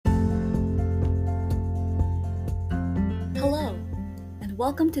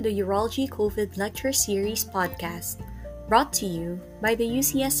Welcome to the Urology COVID Lecture Series podcast, brought to you by the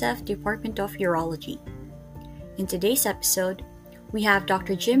UCSF Department of Urology. In today's episode, we have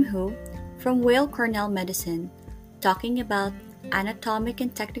Dr. Jim Hu from Weill Cornell Medicine talking about anatomic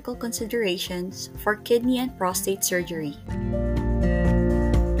and technical considerations for kidney and prostate surgery.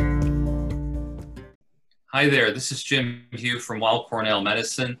 Hi there, this is Jim Hu from Weill Cornell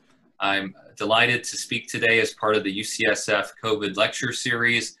Medicine. I'm delighted to speak today as part of the UCSF COVID Lecture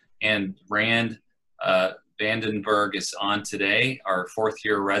Series, and Rand Vandenberg is on today, our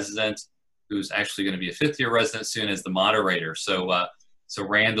fourth-year resident, who's actually going to be a fifth-year resident soon as the moderator. So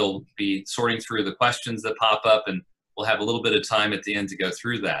Rand will be sorting through the questions that pop up, and we'll have a little bit of time at the end to go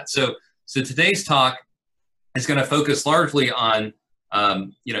through that. So today's talk is going to focus largely on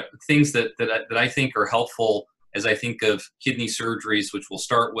things that I think are helpful as I think of kidney surgeries, which we'll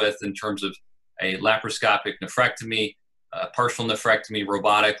start with in terms of a laparoscopic nephrectomy, partial nephrectomy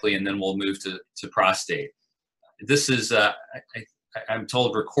robotically, and then we'll move to prostate. This is, I'm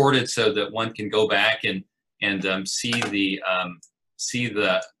told, recorded so that one can go back and see go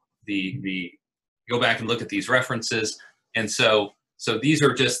back and look at these references. And so these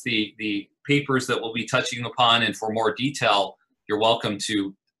are just the papers that we'll be touching upon, and for more detail, you're welcome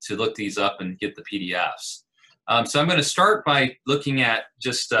to look these up and get the PDFs. So I'm going to start by looking at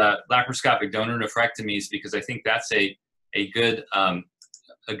just laparoscopic donor nephrectomies, because I think that's a good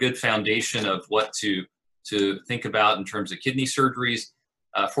foundation of what to think about in terms of kidney surgeries.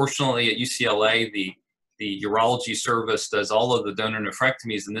 Fortunately, at UCLA, the urology service does all of the donor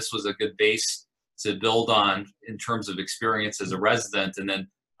nephrectomies, and this was a good base to build on in terms of experience as a resident. And then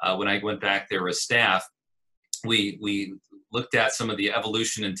when I went back there as staff, we looked at some of the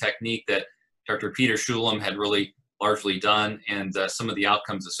evolution and technique that Dr. Peter Schulam had really largely done, and some of the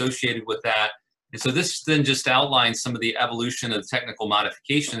outcomes associated with that. And so this then just outlines some of the evolution of the technical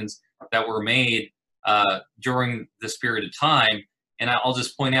modifications that were made during this period of time. And I'll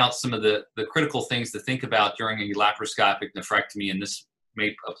just point out some of the critical things to think about during a laparoscopic nephrectomy, and this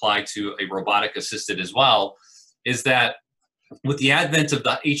may apply to a robotic assisted as well, is that with the advent of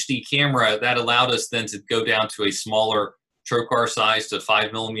the HD camera, that allowed us then to go down to a smaller trocar size, to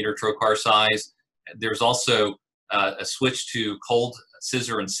 5mm trocar size. There's also a switch to cold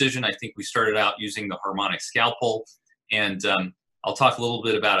scissor incision. I think we started out using the harmonic scalpel, and I'll talk a little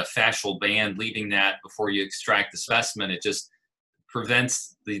bit about a fascial band, leaving that before you extract the specimen. It just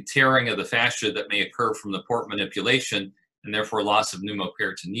prevents the tearing of the fascia that may occur from the port manipulation, and therefore loss of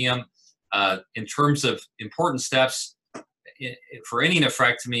pneumoperitoneum. In terms of important steps for any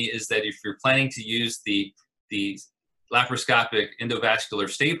nephrectomy, is that if you're planning to use the laparoscopic endovascular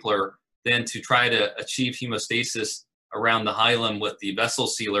stapler, then to try to achieve hemostasis around the hilum with the vessel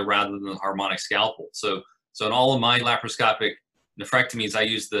sealer rather than the harmonic scalpel. So in all of my laparoscopic nephrectomies, I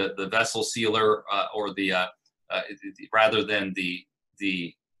use the vessel sealer or rather than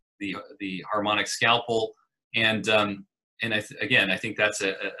the harmonic scalpel. And again, I think that's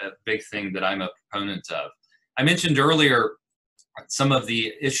a big thing that I'm a proponent of. I mentioned earlier some of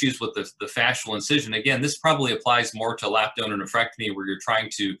the issues with the fascial incision. Again, this probably applies more to lap donor nephrectomy, where you're trying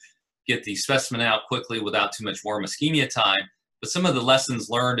to get the specimen out quickly without too much warm ischemia time. But some of the lessons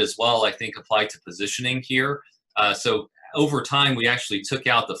learned as well, I think, apply to positioning here. So over time, we actually took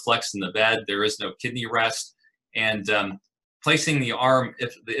out the flex in the bed. There is no kidney rest. And placing the arm,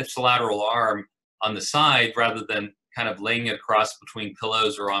 the ipsilateral arm, on the side rather than kind of laying it across between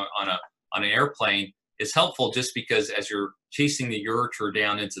pillows or on an airplane is helpful, just because as you're chasing the ureter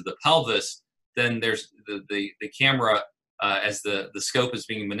down into the pelvis, then there's the camera, as the scope is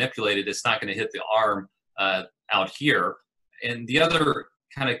being manipulated, it's not going to hit the arm out here. And the other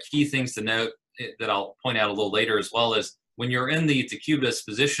kind of key things to note that I'll point out a little later as well is when you're in the decubus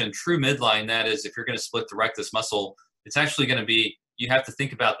position, true midline, that is, if you're going to split the rectus muscle, it's actually going to be, you have to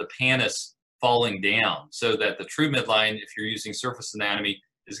think about the pannus falling down, so that the true midline, if you're using surface anatomy,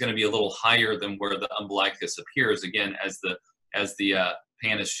 is going to be a little higher than where the umbilicus appears, again, as the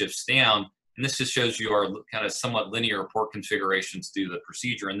pannus shifts down. And this just shows you our kind of somewhat linear port configurations to do the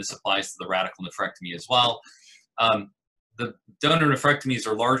procedure, and this applies to the radical nephrectomy as well. The donor nephrectomies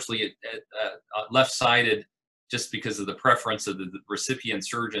are largely left-sided, just because of the preference of the recipient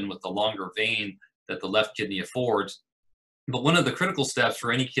surgeon with the longer vein that the left kidney affords. But one of the critical steps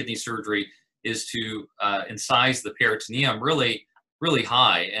for any kidney surgery is to incise the peritoneum really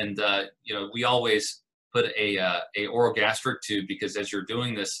high. And we always put a orogastric tube, because as you're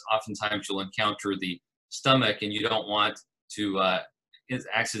doing this, oftentimes you'll encounter the stomach, and you don't want to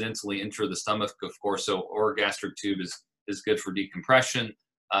accidentally enter the stomach, of course. So orogastric tube is good for decompression.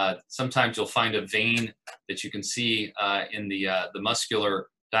 Sometimes you'll find a vein that you can see in the muscular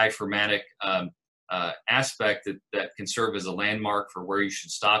diaphragmatic aspect that can serve as a landmark for where you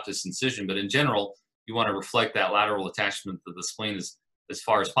should stop this incision. But in general, you want to reflect that lateral attachment to the spleen as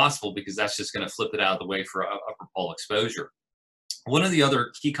far as possible, because that's just going to flip it out of the way for upper pole exposure. One of the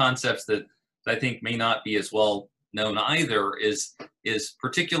other key concepts that I think may not be as well known either is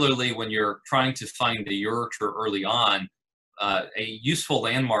particularly when you're trying to find the ureter early on, a useful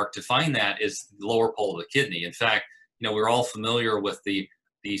landmark to find that is the lower pole of the kidney. In fact, we're all familiar with the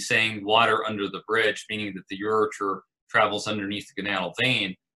saying water under the bridge, meaning that the ureter travels underneath the gonadal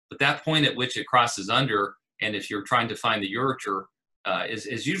vein. But that point at which it crosses under, and if you're trying to find the ureter,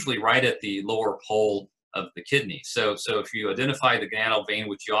 is usually right at the lower pole of the kidney. So if you identify the gonadal vein,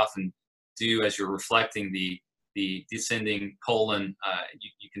 which you often do as you're reflecting the descending colon,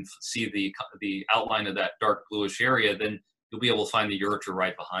 you can see the outline of that dark bluish area, then you'll be able to find the ureter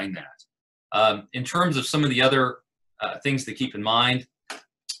right behind that. In terms of some of the other things to keep in mind,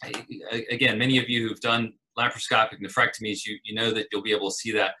 again, many of you who've done laparoscopic nephrectomies, you know that you'll be able to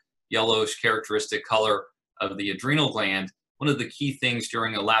see that yellowish characteristic color of the adrenal gland. One of the key things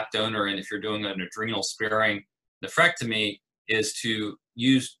during a lap donor, and if you're doing an adrenal sparing nephrectomy, is to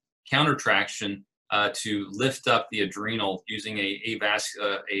use countertraction to lift up the adrenal using a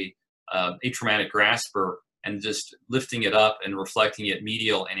atraumatic grasper, and just lifting it up and reflecting it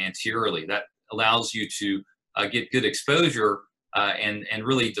medial and anteriorly. That allows you to get good exposure and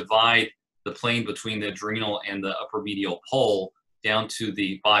really divide the plane between the adrenal and the upper medial pole down to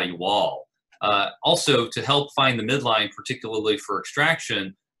the body wall. Also, to help find the midline, particularly for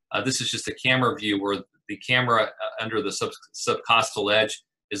extraction, this is just a camera view where the camera under the subcostal edge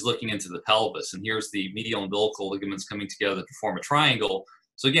is looking into the pelvis. And here's the medial umbilical ligaments coming together to form a triangle.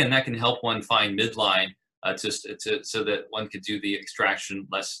 So again, that can help one find midline so that one could do the extraction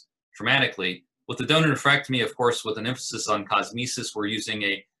less traumatically. With the donor nephrectomy, of course, with an emphasis on cosmesis, we're using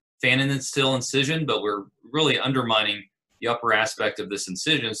a fan and still incision, but we're really undermining the upper aspect of this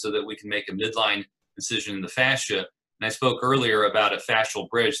incision so that we can make a midline incision in the fascia. And I spoke earlier about a fascial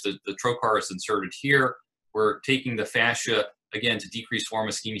bridge. The trocar is inserted here. We're taking the fascia, again, to decrease warm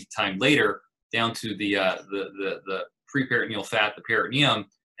ischemic time later, down to the preperitoneal fat, the peritoneum,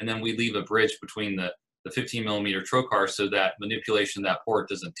 and then we leave a bridge between the 15 millimeter trocar so that manipulation of that port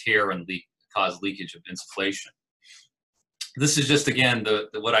doesn't tear and cause leakage of insufflation. This is just, again,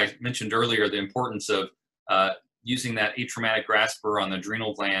 what I mentioned earlier, the importance of using that atraumatic grasper on the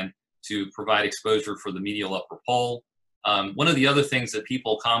adrenal gland to provide exposure for the medial upper pole. One of the other things that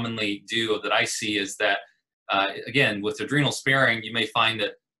people commonly do that I see is that, again, with adrenal sparing, you may find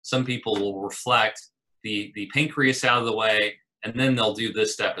that some people will reflect the pancreas out of the way, and then they'll do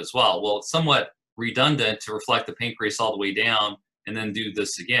this step as well. Well, it's somewhat redundant to reflect the pancreas all the way down and then do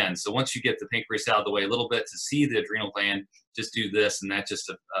this again. So once you get the pancreas out of the way a little bit to see the adrenal gland, just do this, and that's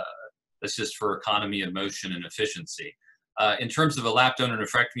just for economy of motion and efficiency. In terms of a lap donor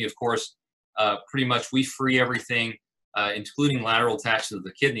nephrectomy, of course, pretty much we free everything, including lateral attachment of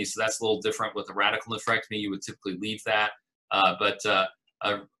the kidney. So that's a little different. With a radical nephrectomy, you would typically leave that. But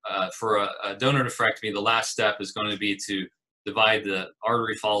for a donor nephrectomy, the last step is going to be to divide the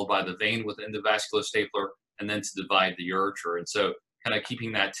artery followed by the vein with endovascular stapler, and then to divide the ureter. And so kind of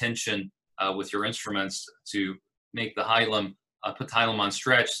keeping that tension with your instruments to make the hilum, put the hilum on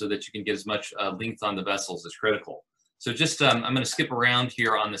stretch so that you can get as much length on the vessels is critical. So just, I'm going to skip around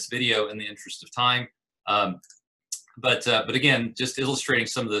here on this video in the interest of time. But again, just illustrating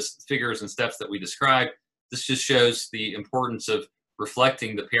some of the figures and steps that we described, this just shows the importance of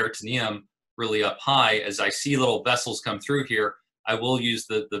reflecting the peritoneum really up high. As I see little vessels come through here, I will use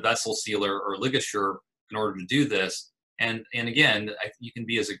the vessel sealer or ligature in order to do this. And again, you can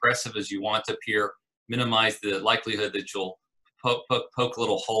be as aggressive as you want up here, minimize the likelihood that you'll poke a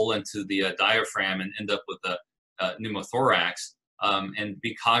little hole into the diaphragm and end up with a pneumothorax, and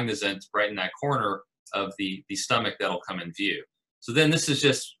be cognizant right in that corner of the stomach that'll come in view. So then this is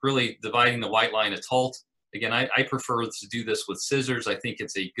just really dividing the white line at Tult. Again, I prefer to do this with scissors. I think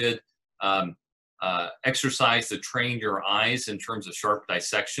it's a good exercise to train your eyes in terms of sharp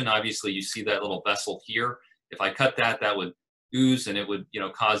dissection. Obviously, you see that little vessel here. If I cut that, that would ooze and it would,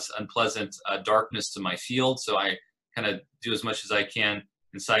 cause unpleasant darkness to my field. So I kind of do as much as I can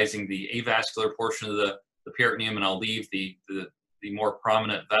incising the avascular portion of the peritoneum, and I'll leave the more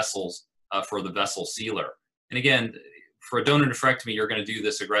prominent vessels for the vessel sealer. And again, for a donor nephrectomy, you're going to do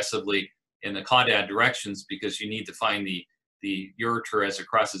this aggressively in the caudad directions because you need to find the ureter as it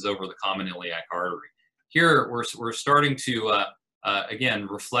crosses over the common iliac artery. Here, we're starting to, again,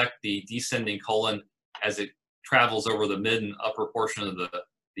 reflect the descending colon as it travels over the mid and upper portion of the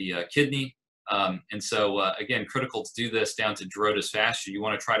kidney. And so, again, critical to do this down to Gerota's fascia. You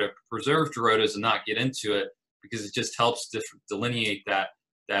want to try to preserve Gerota's and not get into it, because it just helps delineate that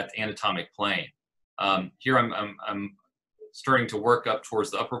anatomic plane. Here I'm starting to work up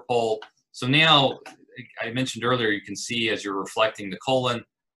towards the upper pole. So now, I mentioned earlier, you can see as you're reflecting the colon,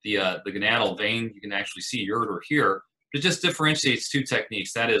 the gonadal vein, you can actually see ureter here. It just differentiates two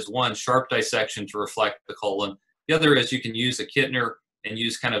techniques. That is, one, sharp dissection to reflect the colon. The other is you can use a Kittner and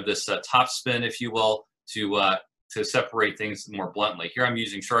use kind of this top spin, if you will, to separate things more bluntly. Here I'm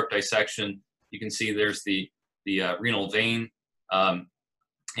using sharp dissection. You can see there's the renal vein.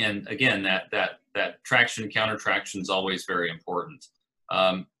 And again, that traction, counter traction is always very important.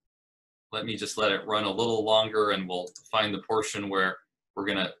 Let me just let it run a little longer, and we'll find the portion where we're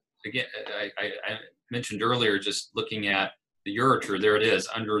going to, again, I mentioned earlier, just looking at the ureter, there it is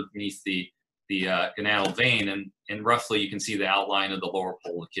underneath the gonadal vein, and roughly you can see the outline of the lower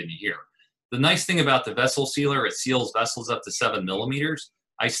pole of the kidney here. The nice thing about the vessel sealer, it seals vessels up to 7 millimeters.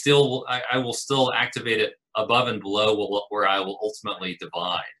 I will still activate it above and below where I will ultimately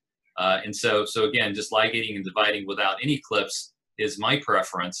divide. And so again, just ligating and dividing without any clips is my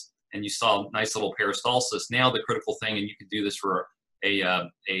preference. And you saw a nice little peristalsis. Now the critical thing, and you can do this for a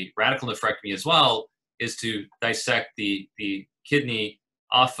radical nephrectomy as well, is to dissect the kidney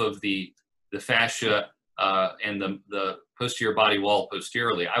off of the fascia and the posterior body wall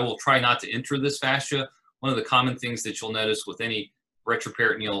posteriorly. I will try not to enter this fascia. One of the common things that you'll notice with any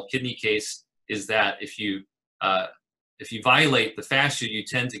retroperitoneal kidney case is that if you violate the fascia, you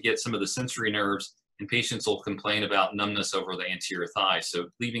tend to get some of the sensory nerves, and patients will complain about numbness over the anterior thigh. So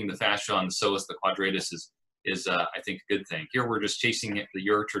leaving the fascia on the psoas, the quadratus, is I think a good thing. Here we're just chasing the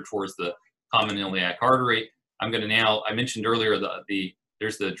ureter towards the common iliac artery. I'm going to now, I mentioned earlier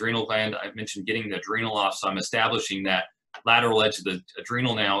there's the adrenal gland. I mentioned getting the adrenal off, so I'm establishing that lateral edge of the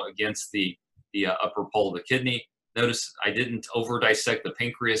adrenal now against the upper pole of the kidney. Notice I didn't over dissect the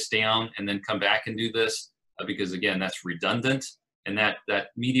pancreas down and then come back and do this, because again, that's redundant, and that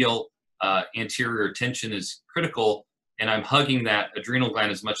medial anterior tension is critical, and I'm hugging that adrenal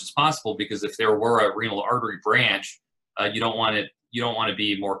gland as much as possible, because if there were a renal artery branch, you don't want to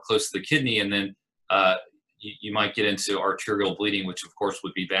be more close to the kidney, and then you might get into arterial bleeding, which of course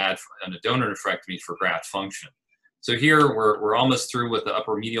would be bad on a donor nephrectomy for graft function. So here we're almost through with the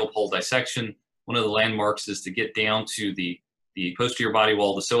upper medial pole dissection. One of the landmarks is to get down to the posterior body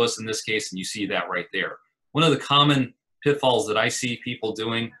wall of the psoas in this case, and you see that right there. One of the common pitfalls that I see people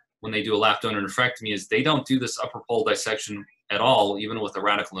doing when they do a lap donor nephrectomy is they don't do this upper pole dissection at all, even with a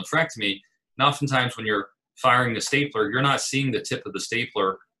radical nephrectomy. And oftentimes when you're firing the stapler, you're not seeing the tip of the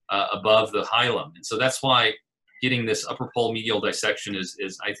stapler above the hilum. And so that's why getting this upper pole medial dissection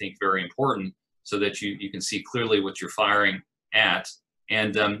is I think, very important, so that you can see clearly what you're firing at.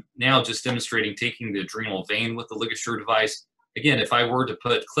 And now just demonstrating taking the adrenal vein with the ligature device. Again, if I were to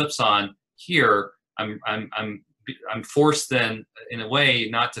put clips on here, I'm forced then, in a way,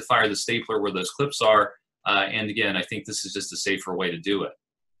 not to fire the stapler where those clips are. And again, I think this is just a safer way to do it.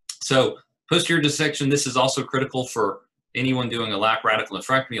 So posterior dissection, this is also critical for anyone doing a lap radical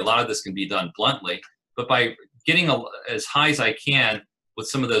nephrectomy. A lot of this can be done bluntly, but by getting as high as I can with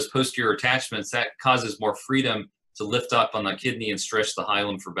some of those posterior attachments, that causes more freedom to lift up on the kidney and stretch the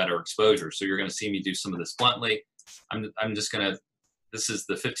hilum for better exposure. So you're going to see me do some of this bluntly. I'm just going to, this is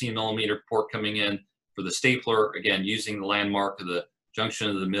the 15 millimeter port coming in for the stapler, again, using the landmark of the junction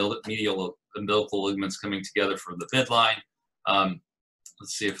of the medial umbilical ligaments coming together from the midline.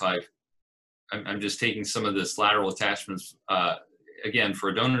 Let's see if I'm just taking some of this lateral attachments. Again, for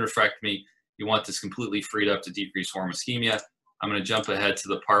a donor nephrectomy, you want this completely freed up to decrease form ischemia. I'm going to jump ahead to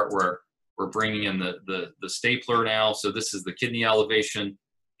the part where we're bringing in the stapler now. So this is the kidney elevation.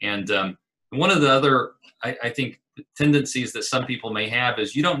 And one of the other, I think, tendencies that some people may have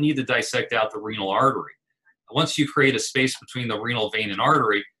is you don't need to dissect out the renal artery. Once you create a space between the renal vein and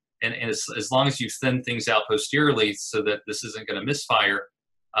artery, and as long as you thin things out posteriorly so that this isn't going to misfire,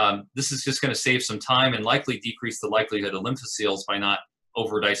 this is just going to save some time and likely decrease the likelihood of lymphoceles by not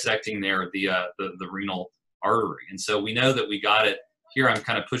over dissecting there the renal artery. And so we know that we got it. Here I'm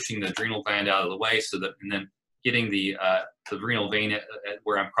kind of pushing the adrenal gland out of the way, so that, and then getting the renal vein at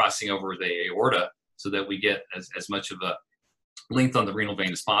where I'm crossing over the aorta, so that we get as much of a length on the renal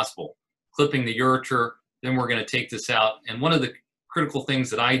vein as possible. Clipping the ureter, then we're going to take this out. And one of the critical things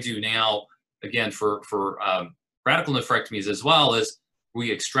that I do now, again, for radical nephrectomies as well, is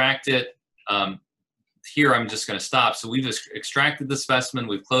we extract it. Here I'm just going to stop. So we've extracted the specimen,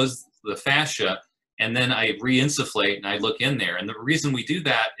 we've closed the fascia, and then I re-insufflate and I look in there. And the reason we do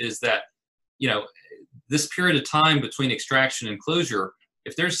that is that, you know, this period of time between extraction and closure,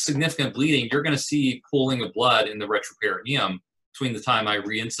 if there's significant bleeding, you're going to see pooling of blood in the retroperitoneum between the time I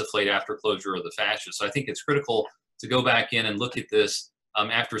reinsufflate after closure of the fascia. So I think it's critical to go back in and look at this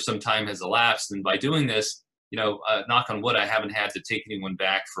after some time has elapsed. And by doing this, knock on wood, I haven't had to take anyone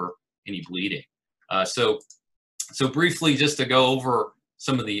back for any bleeding. So briefly, just to go over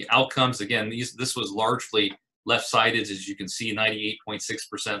some of the outcomes. Again, this was largely left-sided, as you can see,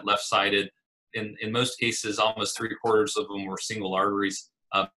 98.6% left-sided. In most cases, almost 3/4 of them were single arteries,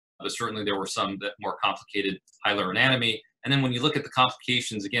 but certainly there were some that more complicated hilar anatomy. And then when you look at the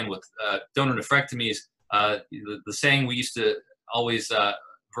complications, again, with donor nephrectomies, the saying we used to always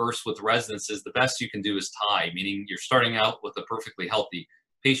verse with residents is the best you can do is tie, meaning you're starting out with a perfectly healthy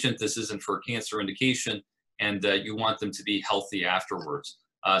patient. This isn't for cancer indication, and you want them to be healthy afterwards.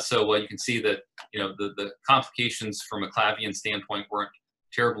 So you can see that the complications from a Clavien standpoint weren't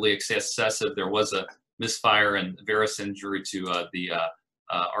terribly excessive. There was a misfire and varus injury to the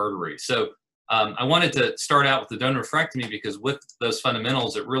artery. So I wanted to start out with the donor nephrectomy because with those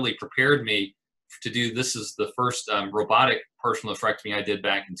fundamentals, it really prepared me to do, this is the first robotic partial nephrectomy I did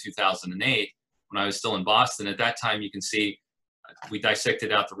back in 2008 when I was still in Boston. At that time, you can see we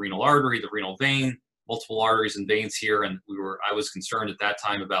dissected out the renal artery, the renal vein, multiple arteries and veins here, and I was concerned at that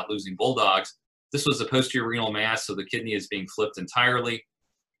time about losing bulldogs. This was a posterior renal mass, so the kidney is being flipped entirely.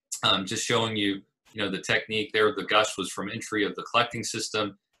 Just showing you, the technique there. The gush was from entry of the collecting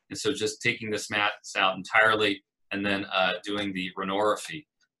system, and so just taking this mass out entirely and then doing the rhinorrhaphy.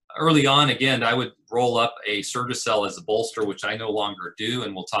 Early on, again, I would roll up a Surgicel as a bolster, which I no longer do,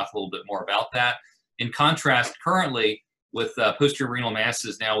 and we'll talk a little bit more about that. In contrast, currently, with posterior renal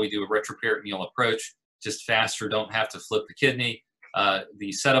masses, now we do a retroperitoneal approach, just faster, don't have to flip the kidney.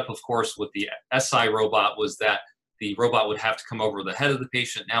 The setup, of course, with the SI robot was that the robot would have to come over the head of the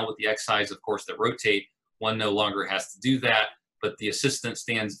patient. Now with the XIs, of course, that rotate, one no longer has to do that, but the assistant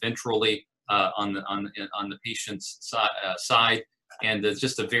stands ventrally on the patient's side. And there's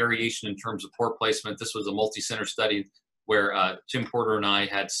just a variation in terms of port placement. This was a multi-center study where Jim Porter and I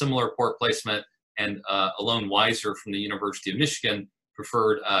had similar port placement, and Alon Weiser from the University of Michigan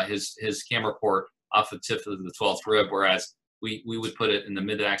preferred his camera port off the tip of the 12th rib, whereas we would put it in the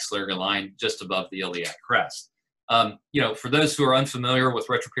mid-axillary line just above the iliac crest. For those who are unfamiliar with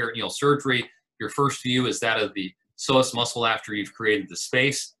retroperitoneal surgery, your first view is that of the psoas muscle after you've created the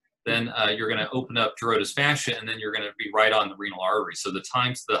space. Then you're going to open up Gerota's fascia, and then you're going to be right on the renal artery. So the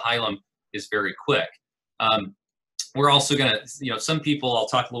time to the hilum is very quick. We're also going to, some people, I'll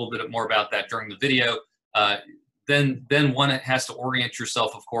talk a little bit more about that during the video. Then one has to orient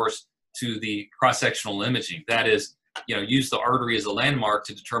yourself, of course, to the cross-sectional imaging. That is, use the artery as a landmark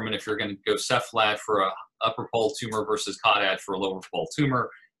to determine if you're going to go cephalad for a upper pole tumor versus caudad for a lower pole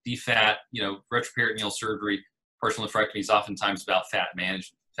tumor. DFAT, retroperitoneal surgery, partial nephrectomy is oftentimes about fat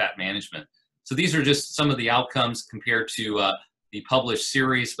management. So these are just some of the outcomes compared to the published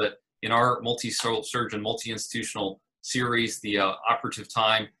series, but in our multi-surgeon, multi-institutional series, the operative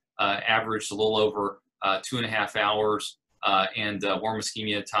time averaged a little over 2.5 hours, and warm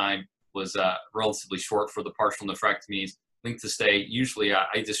ischemia time was relatively short for the partial nephrectomies. Length to stay, usually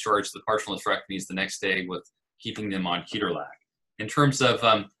I discharge the partial nephrectomies the next day with keeping them on ketorolac. In terms of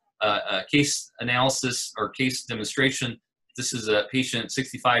case analysis or case demonstration, this is a patient,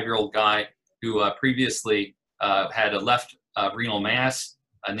 65-year-old guy who previously had a left renal mass,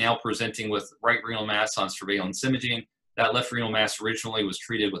 now presenting with right renal mass on surveillance imaging. That left renal mass originally was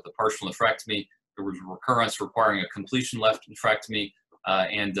treated with a partial nephrectomy. There was recurrence requiring a completion left nephrectomy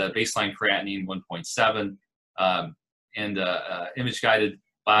and baseline creatinine 1.7. Image-guided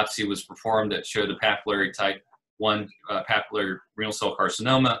biopsy was performed that showed a papillary type 1 papillary renal cell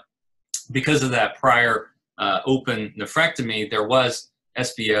carcinoma. Because of that prior open nephrectomy, there was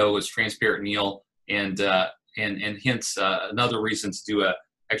SBO, was transperitoneal, and hence another reason to do a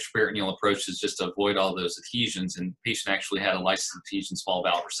extraperitoneal approach is just to avoid all those adhesions, and the patient actually had a lysis adhesion small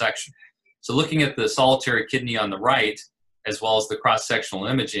bowel resection. So looking at the solitary kidney on the right, as well as the cross-sectional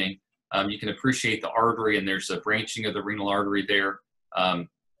imaging, you can appreciate the artery, and there's a branching of the renal artery there.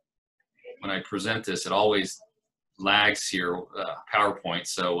 When I present this, it always lags here, PowerPoint,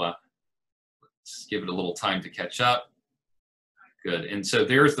 so let's give it a little time to catch up. Good, and so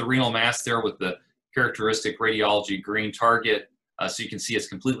there's the renal mass there with the characteristic radiology green target. So you can see it's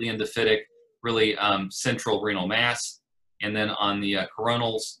completely endophytic, really central renal mass. And then on the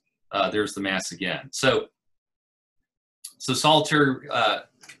coronals, there's the mass again. So solitary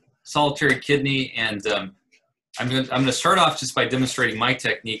kidney, and I'm going to start off just by demonstrating my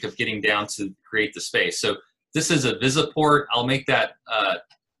technique of getting down to create the space. So this is a VisiPort. I'll make that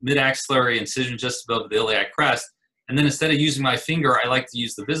mid-axillary incision just above the iliac crest, And then instead of using my finger, I like to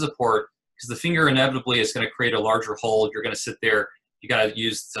use the Visiport, because the finger inevitably is going to create a larger hole. You're going to sit there. You got to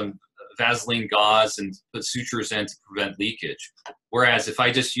use some Vaseline gauze and put sutures in to prevent leakage. Whereas if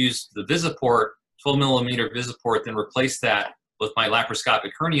I just use the Visiport, 12 millimeter Visiport, then replace that with my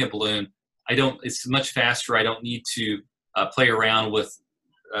laparoscopic hernia balloon, it's much faster. I don't need to play around with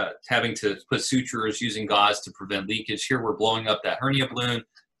having to put sutures using gauze to prevent leakage. Here we're blowing up that hernia balloon.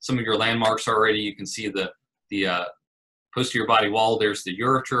 Some of your landmarks already, you can see the posterior body wall. There's the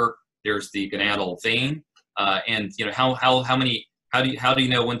ureter. There's the gonadal vein. And you know how do you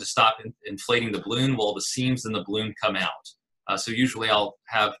know when to stop inflating the balloon? Well, the seams in the balloon come out. So usually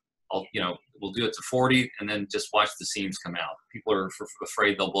we'll do it to 40 and then just watch the seams come out. People are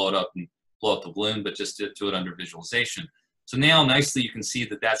afraid they'll blow it up and blow up the balloon, but just do it under visualization. So now nicely you can see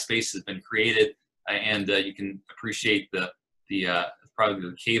that space has been created, and you can appreciate probably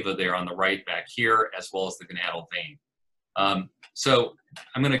the cava there on the right back here, as well as the gonadal vein. So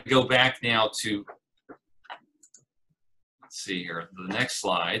I'm going to go back now to, let's see here, the next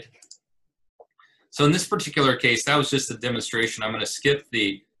slide. So in this particular case, that was just a demonstration. I'm going to skip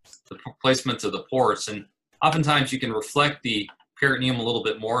the placement of the ports, and oftentimes you can reflect the peritoneum a little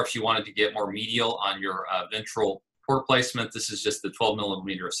bit more if you wanted to get more medial on your ventral port placement. This is just the 12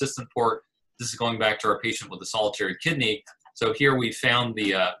 millimeter assistant port. This is going back to our patient with a solitary kidney. So here we found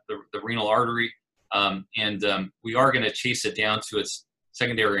the renal artery, and we are going to chase it down to its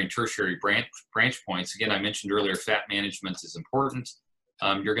secondary and tertiary branch points. Again, I mentioned earlier, fat management is important.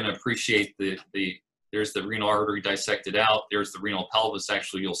 You're going to appreciate there's the renal artery dissected out. There's the renal pelvis.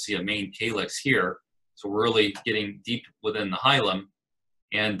 Actually, you'll see a main calyx here. So we're really getting deep within the hilum.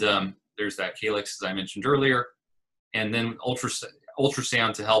 And there's that calyx, as I mentioned earlier. And then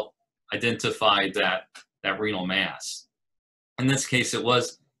ultrasound to help identify that renal mass. In this case, it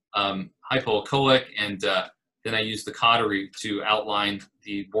was hypoechoic, and then I used the cautery to outline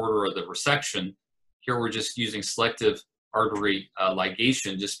the border of the resection. Here we're just using selective artery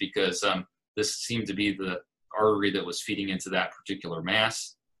ligation, just because this seemed to be the artery that was feeding into that particular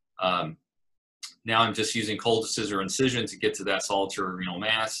mass. Now I'm just using cold scissor incision to get to that solitary renal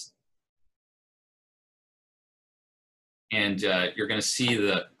mass. And you're going to see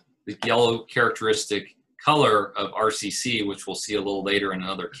the yellow characteristic color of RCC, which we'll see a little later in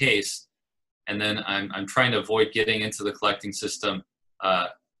another case. And then I'm trying to avoid getting into the collecting system,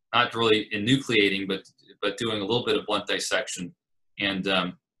 not really enucleating, but doing a little bit of blunt dissection. And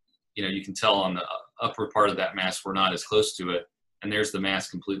you can tell on the upper part of that mass, we're not as close to it. And there's the mass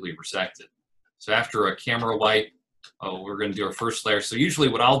completely resected. So after a camera wipe, we're going to do our first layer. So usually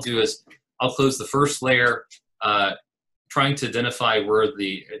what I'll do is I'll close the first layer, trying to identify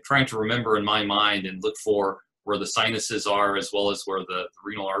trying to remember in my mind and look for where the sinuses are, as well as where the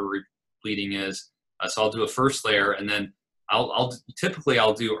renal artery bleeding is. So I'll do a first layer, and then typically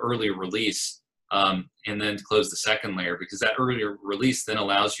I'll do early release, and then close the second layer, because that earlier release then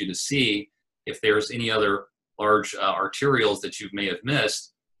allows you to see if there's any other large arterioles that you may have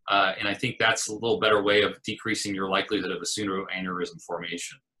missed. And I think that's a little better way of decreasing your likelihood of a pseudoaneurysm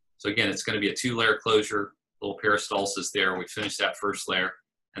formation. So again, it's going to be a 2-layer closure, little peristalsis there. We finish that first layer,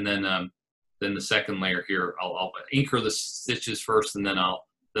 and then the second layer here, I'll anchor the stitches first, and then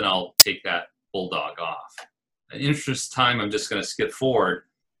I'll take that bulldog off. In interest of time, I'm just going to skip forward.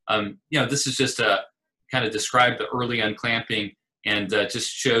 This is just to kind of describe the early unclamping, and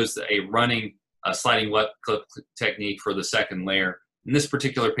just shows a running sliding wet clip technique for the second layer. In this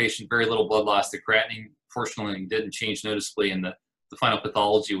particular patient, very little blood loss. The creatinine, fortunately, didn't change noticeably, and the final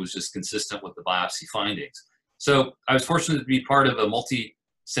pathology was just consistent with the biopsy findings. So I was fortunate to be part of a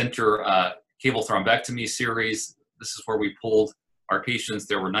multi-center cable thrombectomy series. This is where we pulled our patients.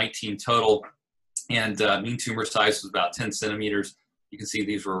 There were 19 total, and mean tumor size was about 10 centimeters. You can see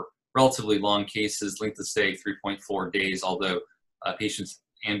these were relatively long cases, length of stay 3.4 days, although patients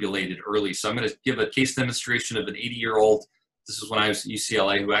ambulated early. So I'm going to give a case demonstration of an 80-year-old. This is when I was at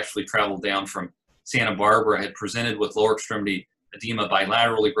UCLA, who actually traveled down from Santa Barbara, had presented with lower extremity edema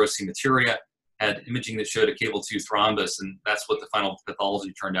bilaterally, gross hematuria, had imaging that showed a cable 2 thrombus, and that's what the final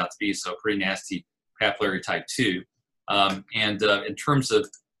pathology turned out to be, so pretty nasty papillary type 2. In terms of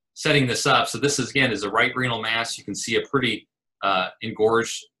setting this up, so this is, again, is a right renal mass. You can see a pretty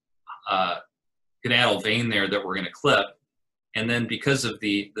engorged gonadal vein there that we're going to clip. And then because of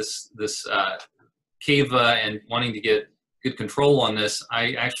this cava and wanting to get good control on this,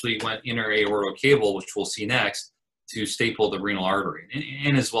 I actually went intra-aortic cable, which we'll see next, to staple the renal artery,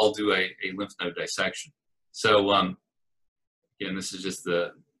 and as well do a lymph node dissection. So again, this is just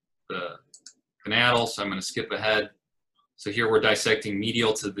the gonadal, so I'm going to skip ahead. So here we're dissecting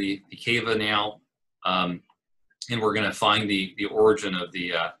medial to the cava now. and we're going to find the origin of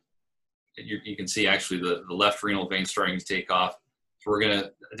the, you can see actually the left renal vein starting to take off. So we're going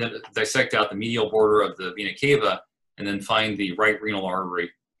to dissect out the medial border of the vena cava and then find the right renal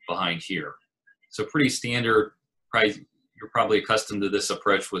artery behind here. So pretty standard, you're probably accustomed to this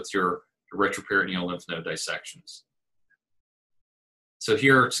approach with your retroperitoneal lymph node dissections. So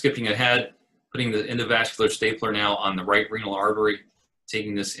here, skipping ahead, putting the endovascular stapler now on the right renal artery,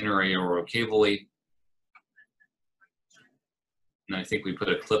 taking this interaortocavally. And I think we put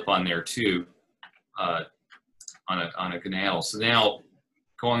a clip on there too, on a canal. So now,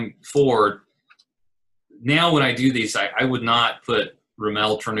 going forward, now when I do these, I would not put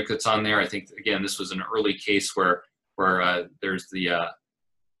Rummel tourniquets on there. I think, again, this was an early case where there's the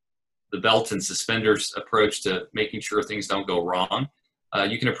belt and suspenders approach to making sure things don't go wrong.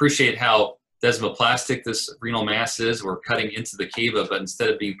 You can appreciate how desmoplastic this renal mass is. We're cutting into the cava, but instead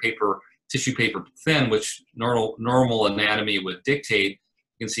of being tissue paper thin, which normal anatomy would dictate,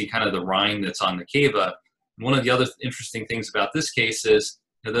 you can see kind of the rind that's on the cava. And one of the other interesting things about this case is,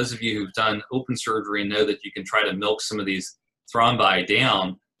 those of you who've done open surgery know that you can try to milk some of these thrombi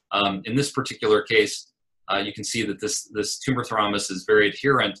down. In this particular case, you can see that this tumor thrombus is very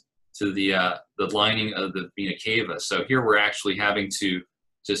adherent to the lining of the vena cava. So here we're actually having to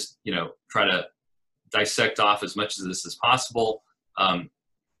just try to dissect off as much of this as possible,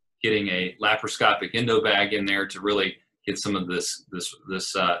 getting a laparoscopic endobag in there to really get some of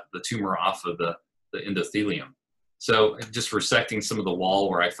the tumor off of the endothelium. So just resecting some of the wall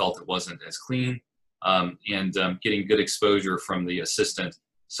where I felt it wasn't as clean, and getting good exposure from the assistant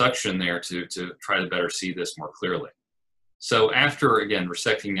suction there to try to better see this more clearly. So after, again,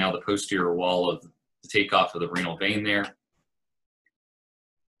 resecting now the posterior wall of the takeoff of the renal vein there.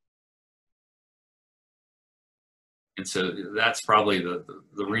 And so that's probably the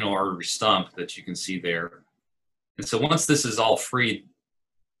renal artery stump that you can see there. And so once this is all freed,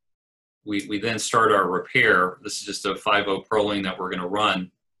 we then start our repair. This is just a 5-O-proline that we're going to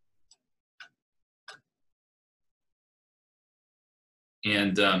run.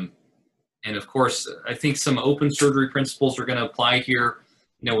 And of course, I think some open surgery principles are going to apply here.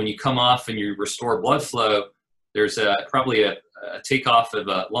 When you come off and you restore blood flow, there's probably a takeoff of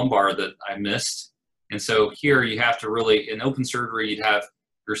a lumbar that I missed. And so here you have to really, in open surgery, you'd have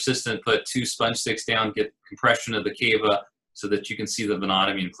your assistant put 2 sponge sticks down, get compression of the cava so that you can see the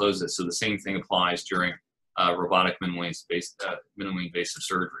venotomy and close it. So the same thing applies during robotic minimally invasive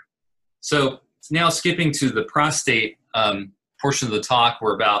surgery. So now skipping to the prostate portion of the talk,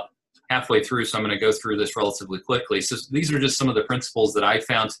 we're about halfway through, so I'm going to go through this relatively quickly. So these are just some of the principles that I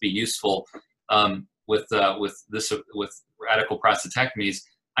found to be useful with radical prostatectomies.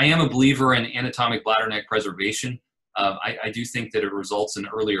 I am a believer in anatomic bladder neck preservation. I do think that it results in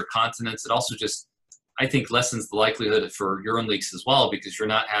earlier continence. It also just, I think, lessens the likelihood for urine leaks as well, because you're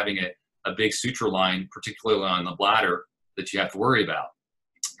not having a big suture line, particularly on the bladder, that you have to worry about.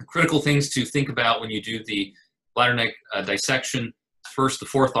 Critical things to think about when you do the bladder neck dissection. First, the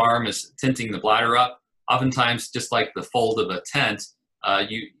fourth arm is tenting the bladder up. Oftentimes, just like the fold of a tent,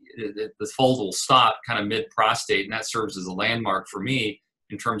 the fold will stop kind of mid-prostate, and that serves as a landmark for me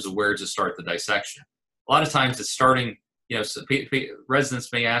in terms of where to start the dissection. A lot of times it's starting, so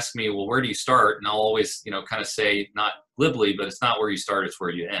residents may ask me, well, where do you start? And I'll always, kind of say, not glibly, but it's not where you start, it's where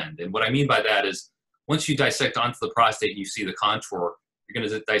you end. And what I mean by that is, once you dissect onto the prostate, you see the contour, you're going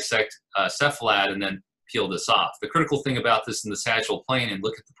to dissect cephalad and then peel this off. The critical thing about this in the sagittal plane, and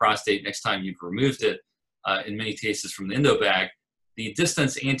look at the prostate next time you've removed it, in many cases from the endobag, the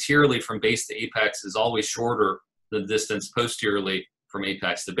distance anteriorly from base to apex is always shorter than the distance posteriorly from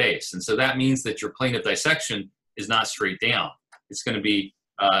apex to base. And so that means that your plane of dissection is not straight down. It's going to be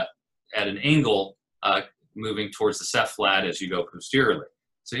at an angle moving towards the cephalad as you go posteriorly.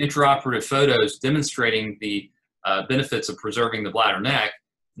 So intraoperative photos demonstrating the benefits of preserving the bladder neck.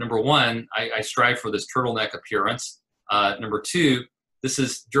 Number one, I strive for this turtleneck appearance. Number two, this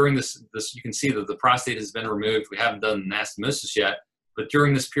is during this, you can see that the prostate has been removed. We haven't done anastomosis yet, but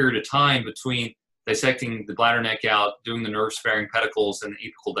during this period of time between dissecting the bladder neck out, doing the nerve-sparing pedicles and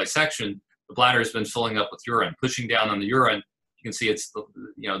the apical dissection, the bladder has been filling up with urine. Pushing down on the urine, you can see it's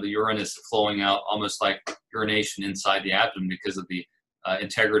the urine is flowing out almost like urination inside the abdomen because of the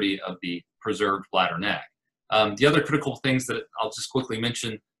integrity of the preserved bladder neck. The other critical things that I'll just quickly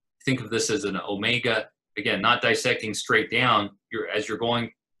mention, think of this as an omega. Again, not dissecting straight down. As you're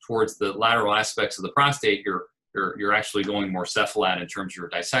going towards the lateral aspects of the prostate, you're actually going more cephalad in terms of your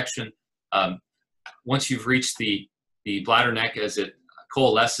dissection. Once you've reached the bladder neck as it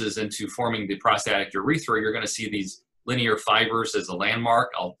coalesces into forming the prostatic urethra, you're going to see these linear fibers as a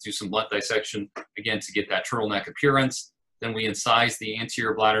landmark. I'll do some blunt dissection again to get that turtleneck appearance. Then we incise the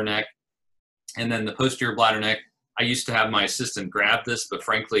anterior bladder neck, and then the posterior bladder neck. I used to have my assistant grab this, but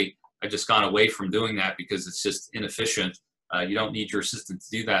frankly, I've just gone away from doing that because it's just inefficient. You don't need your assistant to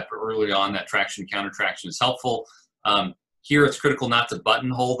do that, but early on, that traction counter traction is helpful. Here, it's critical not to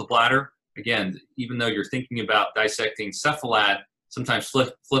buttonhole the bladder. Again, even though you're thinking about dissecting cephalad, sometimes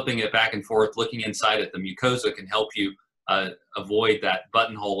flipping it back and forth, looking inside at the mucosa can help you avoid that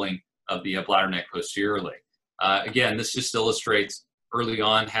buttonholing of the bladder neck posteriorly. Again, this just illustrates early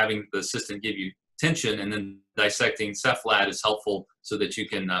on having the assistant give you tension, and then dissecting cephalad is helpful so that you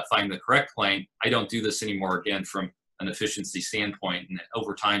can find the correct plane. I don't do this anymore, again, from an efficiency standpoint, and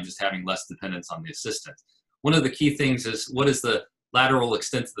over time just having less dependence on the assistant. One of the key things is, what is the lateral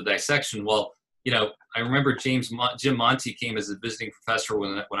extent of the dissection? Well, you know, I remember Jim Monty came as a visiting professor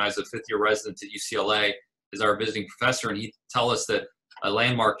when I was a fifth-year resident at UCLA as our visiting professor, and he'd tell us that a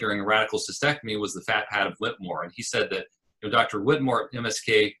landmark during a radical cystectomy was the fat pad of Whitmore. And he said that, you know, Dr. Whitmore at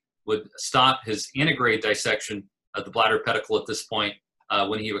MSK would stop his antegrade dissection of the bladder pedicle at this point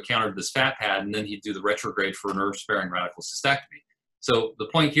when he encountered this fat pad, and then he'd do the retrograde for a nerve-sparing radical cystectomy. So the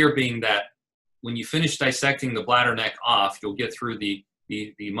point here being that when you finish dissecting the bladder neck off, you'll get through the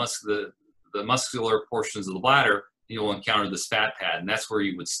muscular portions of the bladder, and you'll encounter this fat pad, and that's where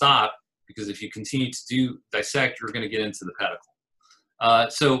you would stop, because if you continue to dissect, you're going to get into the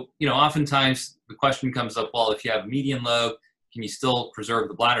pedicle. So, you know, oftentimes the question comes up, well, if you have median lobe, can you still preserve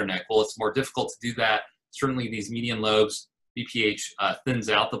the bladder neck? Well, it's more difficult to do that. Certainly these median lobes, BPH thins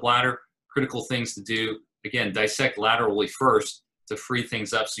out the bladder. Critical things to do, again, dissect laterally first to free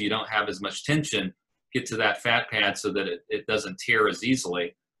things up so you don't have as much tension, get to that fat pad so that it doesn't tear as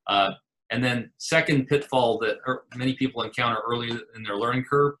easily. And then second pitfall that many people encounter early in their learning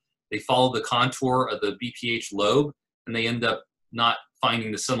curve, they follow the contour of the BPH lobe, and they end up not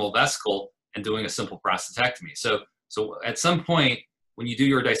finding the seminal vesicle and doing a simple prostatectomy. So at some point, when you do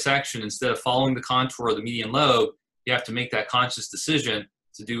your dissection, instead of following the contour of the median lobe, you have to make that conscious decision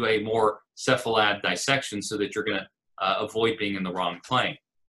to do a more cephalad dissection so that you're going to avoid being in the wrong plane.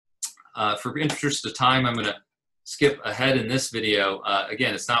 For interest of time, I'm going to skip ahead in this video.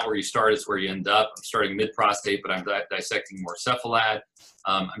 Again, it's not where you start, it's where you end up. I'm starting mid-prostate, but I'm dissecting more cephalad.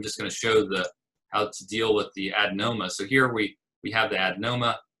 I'm just going to show how to deal with the adenoma. So here we have the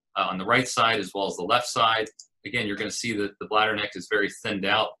adenoma on the right side as well as the left side. Again, you're going to see that the bladder neck is very thinned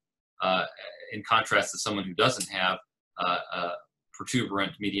out in contrast to someone who doesn't have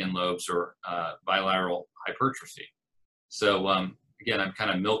protuberant median lobes or bilateral hypertrophy. So again, I'm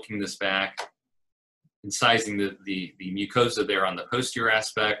kind of milking this back, incising the mucosa there on the posterior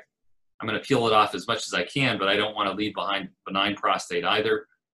aspect. I'm going to peel it off as much as I can, but I don't want to leave behind benign prostate either.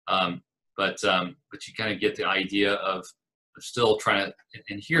 But you kind of get the idea of still trying to,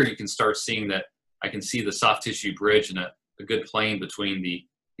 and here you can start seeing that I can see the soft tissue bridge and a good plane between the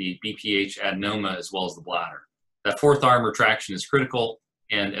BPH adenoma as well as the bladder. That fourth arm retraction is critical,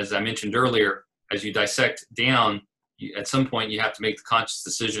 and as I mentioned earlier, as you dissect down, at some point you have to make the conscious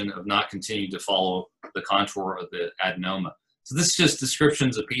decision of not continuing to follow the contour of the adenoma. So this is just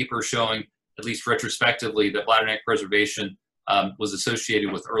descriptions of papers showing, at least retrospectively, that bladder neck preservation was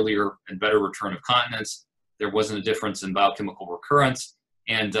associated with earlier and better return of continence. There wasn't a difference in biochemical recurrence,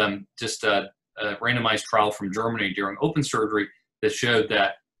 and just a randomized trial from Germany during open surgery that showed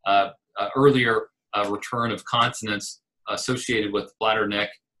that earlier return of continence associated with bladder neck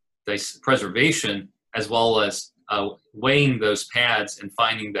preservation, as well as weighing those pads and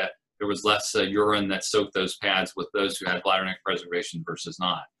finding that there was less urine that soaked those pads with those who had bladder neck preservation versus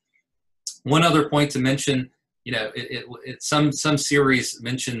not. One other point to mention, you know, some series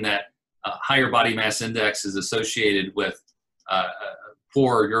mention that higher body mass index is associated with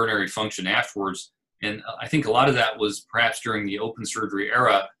poor urinary function afterwards. And I think a lot of that was perhaps during the open surgery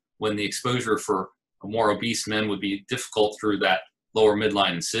era, when the exposure for more obese men would be difficult through that lower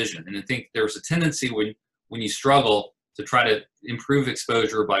midline incision. And I think there's a tendency when you struggle to try to improve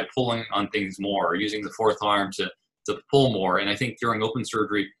exposure by pulling on things more, or using the fourth arm to pull more. And I think during open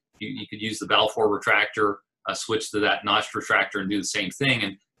surgery, you could use the Balfour retractor, switch to that notch retractor and do the same thing.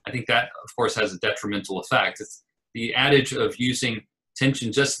 And I think that, of course, has a detrimental effect. It's the adage of using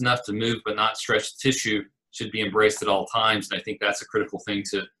tension just enough to move but not stretch the tissue should be embraced at all times. And I think that's a critical thing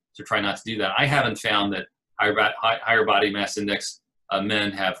to try not to do that. I haven't found that higher body mass index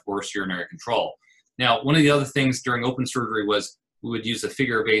men have worse urinary control. Now, one of the other things during open surgery was we would use a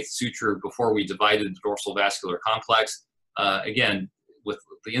figure-of-8 suture before we divided the dorsal vascular complex. Again, with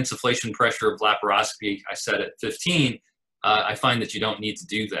the insufflation pressure of laparoscopy, I said at 15, I find that you don't need to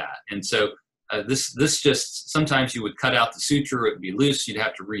do that. And so this just, sometimes you would cut out the suture, it would be loose, you'd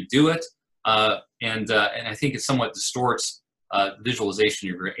have to redo it. And I think it somewhat distorts visualization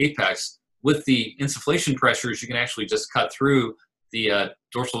of your apex. With the insufflation pressures, you can actually just cut through the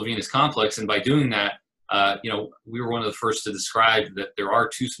dorsal venous complex. And by doing that, we were one of the first to describe that there are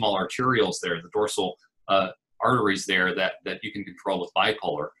two small arterioles there, the dorsal arteries there that you can control with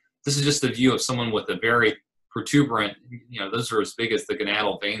bipolar. This is just a view of someone with a very protuberant, those are as big as the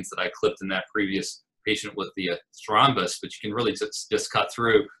gonadal veins that I clipped in that previous patient with the thrombus, but you can really just cut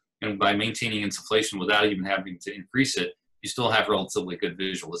through, and by maintaining insufflation without even having to increase it, you still have relatively good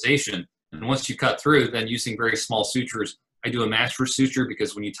visualization. And once you cut through, then using very small sutures, I do a mattress suture,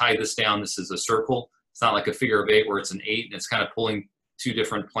 because when you tie this down, this is a circle. It's not like a figure of 8 where it's an 8 and it's kind of pulling two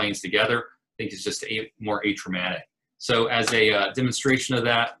different planes together. I think it's just more atraumatic. So as a demonstration of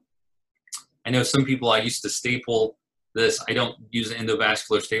that, I know some people, I used to staple this. I don't use an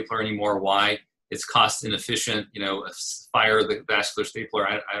endovascular stapler anymore. Why? It's cost inefficient. Fire the vascular stapler,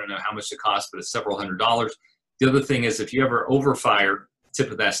 I don't know how much it costs, but it's several $100s. The other thing is, if you ever overfire the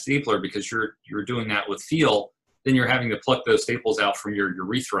tip of that stapler because you're doing that with feel, then you're having to pluck those staples out from your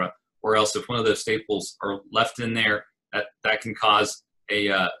urethra, or else if one of those staples are left in there, that can cause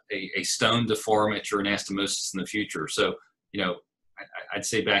a stone to form at your anastomosis in the future. So, I'd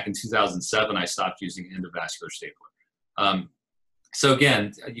say back in 2007, I stopped using endovascular stapler. So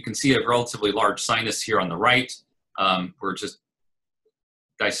again, you can see a relatively large sinus here on the right. We're just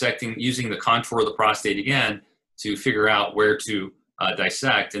dissecting, using the contour of the prostate again to figure out where to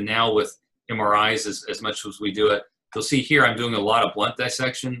dissect. And now with MRIs, as much as we do it, you'll see here I'm doing a lot of blunt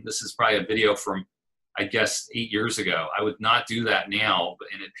dissection. This is probably a video from, I guess, 8 years ago. I would not do that now,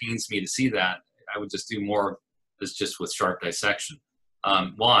 and it pains me to see that. I would just do more of this just with sharp dissection.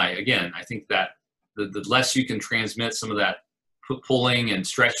 Why? Again, I think that the less you can transmit some of that pulling and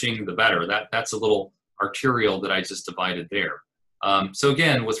stretching, the better. That's a little arterial that I just divided there. So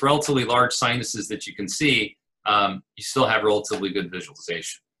again, with relatively large sinuses that you can see, you still have relatively good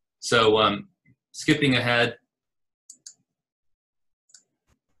visualization. So skipping ahead.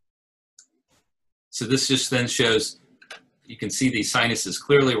 So this just then shows, you can see these sinuses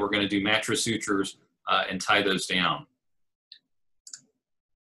clearly. We're going to do mattress sutures and tie those down.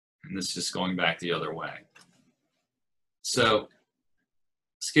 And this is just going back the other way. So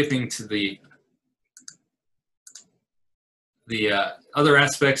skipping to the other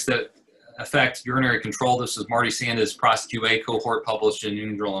aspects that affect urinary control. This is Marty Sanda's PROS-QA cohort published in New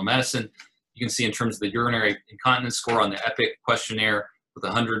England Journal of Medicine. You can see in terms of the urinary incontinence score on the EPIC questionnaire, with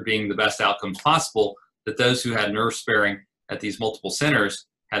 100 being the best outcomes possible, that those who had nerve sparing at these multiple centers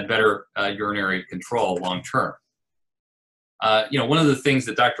had better urinary control long term. One of the things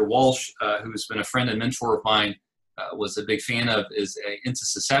that Dr. Walsh, who's been a friend and mentor of mine, was a big fan of is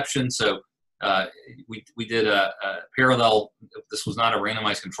intussusception. So we did a parallel, this was not a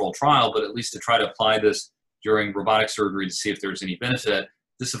randomized controlled trial, but at least to try to apply this during robotic surgery to see if there's any benefit.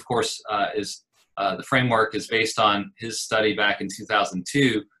 This, of course, is the framework is based on his study back in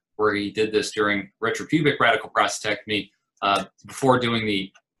 2002, where he did this during retropubic radical prostatectomy. Before doing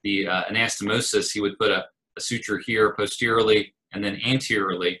the anastomosis, he would put a suture here posteriorly and then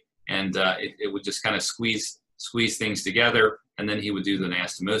anteriorly, and it would just kind of squeeze things together, and then he would do the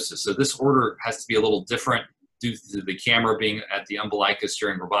anastomosis. So this order has to be a little different due to the camera being at the umbilicus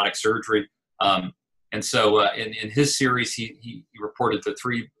during robotic surgery. And so in his series, he reported the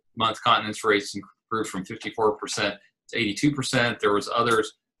 3-month continence rates improved from 54% to 82%. There was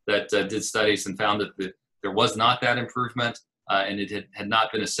others that did studies and found that there was not that improvement, and it had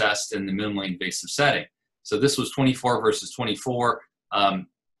not been assessed in the minimally invasive setting. So this was 24 versus 24.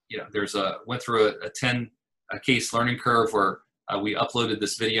 Went through a 10 case learning curve where we uploaded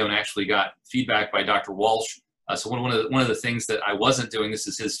this video and actually got feedback by Dr. Walsh. So one of the things that I wasn't doing, this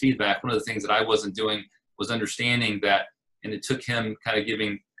is his feedback, one of the things that I wasn't doing was understanding that, and it took him kind of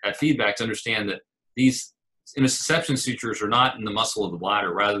giving that feedback to understand that these intussusception sutures are not in the muscle of the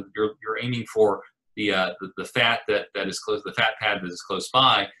bladder. Rather, you're aiming for the fat that is close, the fat pad that is close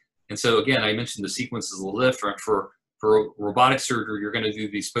by. And so again, I mentioned the sequence is a little different. For robotic surgery, you're going to do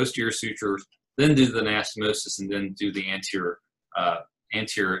these posterior sutures, then do the anastomosis, and then do the anterior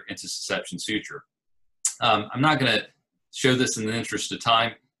intussusception suture. I'm not going to show this in the interest of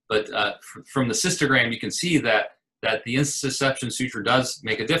time, but from the cystogram, you can see that the intussusception suture does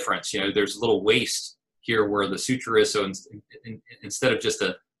make a difference. There's a little waist here where the suture is, so instead of just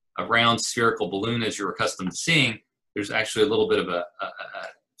a round spherical balloon as you're accustomed to seeing, there's actually a little bit of a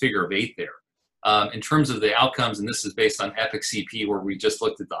figure of 8 there. In terms of the outcomes, and this is based on EPIC-CP, where we just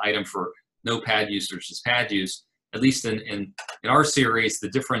looked at the item for no pad use versus pad use, at least in in our series, the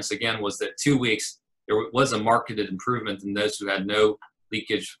difference again was that 2 weeks, there was a marked improvement in those who had no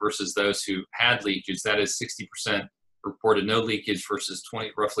leakage versus those who had leakage. That is 60% reported no leakage versus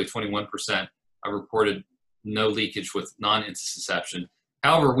roughly 21% reported no leakage with non-intussusception.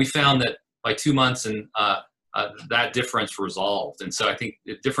 However, we found that by 2 months and that difference resolved. And so I think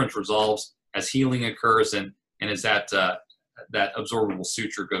the difference resolves as healing occurs and as that absorbable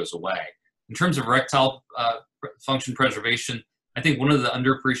suture goes away. In terms of erectile function preservation, I think one of the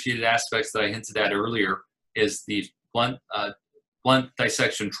underappreciated aspects that I hinted at earlier is the blunt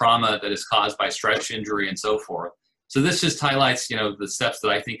dissection trauma that is caused by stretch injury and so forth. So this just highlights, the steps that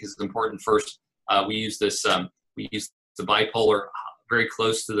I think is important. First, we use the bipolar very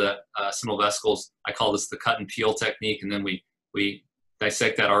close to the seminal vesicles. I call this the cut and peel technique, and then we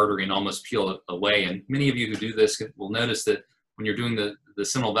dissect that artery and almost peel it away. And many of you who do this will notice that when you're doing the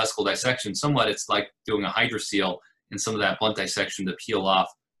seminal vesicle dissection, somewhat it's like doing a hydroseal and some of that blunt dissection to peel off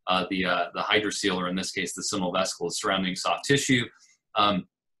the hydroseal, or in this case, the seminal vesicle surrounding soft tissue.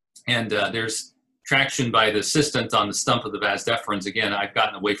 There's traction by the assistant on the stump of the vas deferens. Again, I've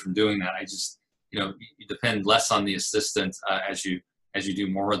gotten away from doing that. I just, you depend less on the assistant as you do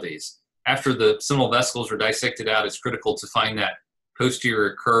more of these. After the seminal vesicles are dissected out, it's critical to find that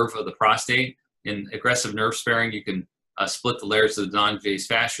posterior curve of the prostate. In aggressive nerve sparing, you can split the layers of the non-Vies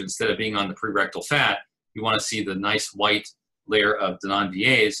fascia. Instead of being on the prerectal fat, you want to see the nice white layer of the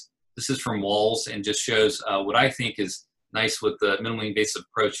non-Vies. This is from Walls and just shows what I think is nice with the minimally invasive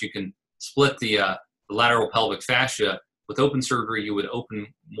approach. You can split the lateral pelvic fascia. With open surgery, you would open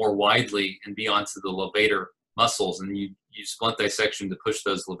more widely and be onto the levator muscles, and you use blunt dissection to push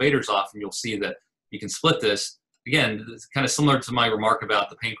those levators off, and you'll see that you can split this. Again, it's kind of similar to my remark about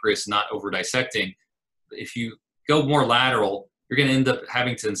the pancreas not over dissecting. If you go more lateral, you're going to end up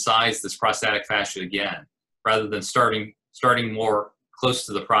having to incise this prostatic fascia again, rather than starting more close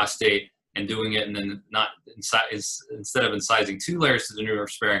to the prostate and doing it, and then not instead of incising 2 layers to the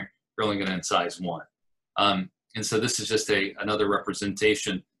nerve sparing, you're only going to incise 1. And so this is just another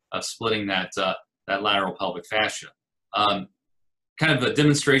representation of splitting that lateral pelvic fascia. Kind of a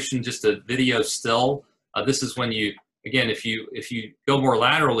demonstration, just a video still. This is when if you go more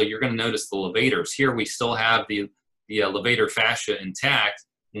laterally, you're going to notice the levators. Here we still have the levator fascia intact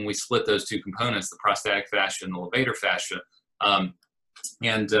when we split those 2 components, the prostatic fascia and the levator fascia.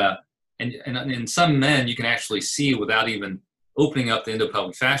 And in some men, you can actually see without even opening up the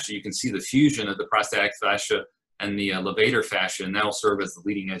endopelvic fascia, you can see the fusion of the prostatic fascia and the levator fascia, and that'll serve as the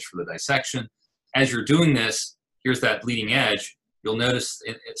leading edge for the dissection. As you're doing this, here's that leading edge. You'll notice,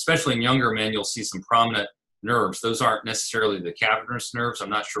 especially in younger men, you'll see some prominent nerves. Those aren't necessarily the cavernous nerves. I'm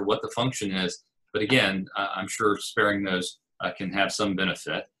not sure what the function is, but again, I'm sure sparing those can have some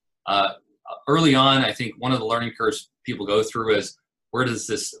benefit. Early on, I think one of the learning curves people go through is, where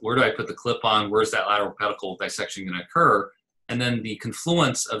do I put the clip on? Where's that lateral pedicle dissection going to occur? And then the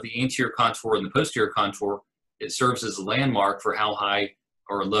confluence of the anterior contour and the posterior contour, it serves as a landmark for how high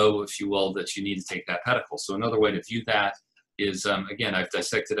or low, if you will, that you need to take that pedicle. So another way to view that is, again, I've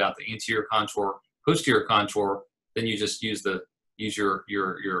dissected out the anterior contour, posterior contour, then you just use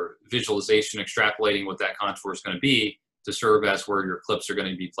your visualization, extrapolating what that contour is going to be to serve as where your clips are going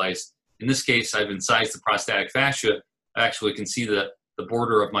to be placed. In this case, I've incised the prostatic fascia. I actually can see the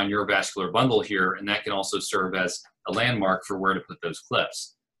border of my neurovascular bundle here, and that can also serve as a landmark for where to put those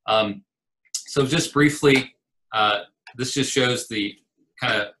clips. So just briefly, this just shows the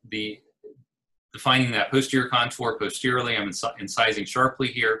defining that posterior contour posteriorly. I'm incising sharply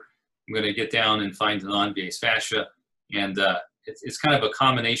here. I'm going to get down and find the non-Vies fascia, and it's kind of a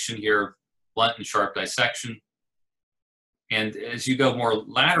combination here of blunt and sharp dissection. And as you go more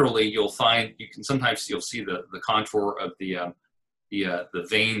laterally, you'll see the contour of the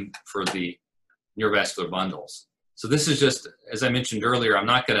vein for the neurovascular bundles. So this is just, as I mentioned earlier, I'm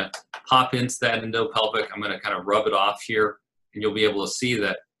not going to pop into that endopelvic. I'm going to kind of rub it off here, and you'll be able to see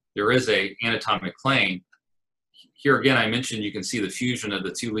that there is a anatomic plane. Here again, I mentioned you can see the fusion of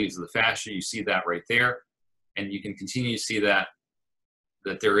the 2 leaves of the fascia. You see that right there, and you can continue to see that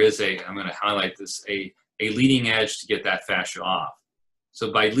there is I'm going to highlight this, a leading edge to get that fascia off.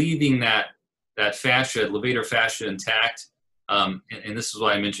 So by leaving that fascia, levator fascia intact, and this is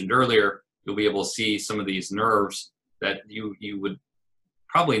what I mentioned earlier, you'll be able to see some of these nerves that you would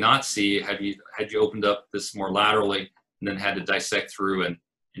probably not see had you opened up this more laterally and then had to dissect through and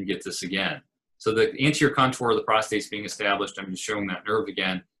get this again. So the anterior contour of the prostate is being established. I'm just showing that nerve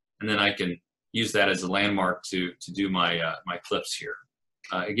again, and then I can use that as a landmark to do my clips here.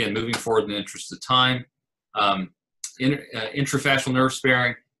 Again, moving forward in the interest of time, intrafascial nerve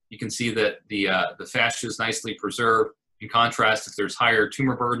sparing, you can see that the fascia is nicely preserved. In contrast, if there's higher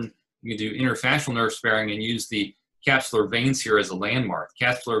tumor burden, you can do interfascial nerve sparing and use the capsular veins here as a landmark.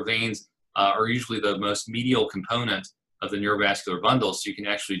 Capsular veins are usually the most medial component of the neurovascular bundle, so you can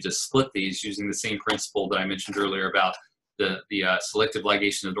actually just split these using the same principle that I mentioned earlier about the selective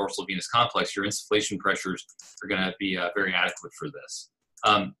ligation of the dorsal venous complex. Your insufflation pressures are going to be very adequate for this.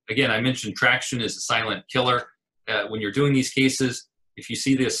 Again, I mentioned traction is a silent killer. When you're doing these cases, if you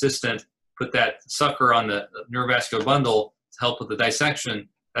see the assistant put that sucker on the neurovascular bundle to help with the dissection,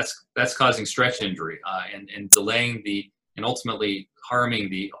 that's causing stretch injury and delaying and ultimately harming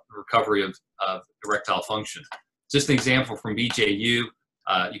the recovery of erectile function. Just an example from BJU,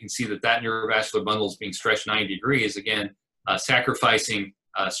 you can see that neurovascular bundle is being stretched 90 degrees, again, sacrificing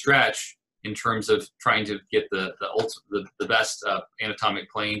stretch in terms of trying to get the best anatomic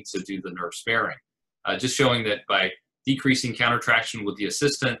plane to do the nerve sparing. Just showing that by decreasing countertraction with the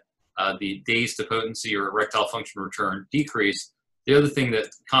assistant, the days to potency or erectile function return decrease. The other thing that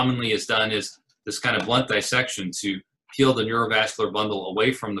commonly is done is this kind of blunt dissection to peel the neurovascular bundle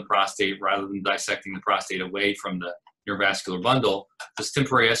away from the prostate rather than dissecting the prostate away from the neurovascular bundle. This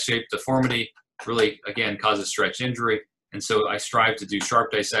temporary S-shaped deformity really, again, causes stretch injury. And so I strive to do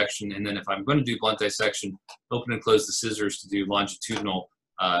sharp dissection. And then if I'm going to do blunt dissection, open and close the scissors to do longitudinal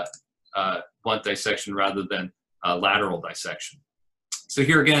blunt dissection rather than lateral dissection. So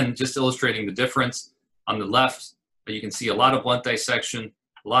here again, just illustrating the difference. On the left, you can see a lot of blunt dissection,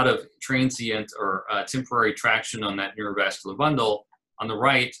 a lot of transient or temporary traction on that neurovascular bundle. On the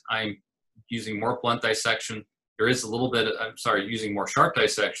right, I'm using more blunt dissection. There is a little bit, using more sharp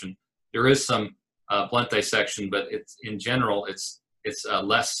dissection. There is some blunt dissection, but it's in general, it's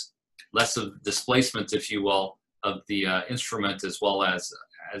less of displacement, if you will, of the instrument as well as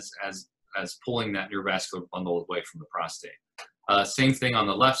pulling that neurovascular bundle away from the prostate. Same thing on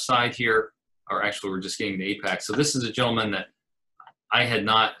the left side here, or actually we're just getting the apex. So this is a gentleman that I had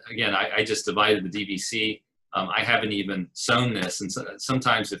not, again, I just divided the DVC. I haven't even sewn this, and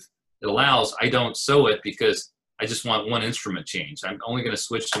sometimes if it allows, I don't sew it because I just want one instrument change. I'm only going to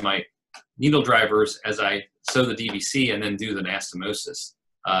switch to my needle drivers as I sew the DVC and then do the anastomosis.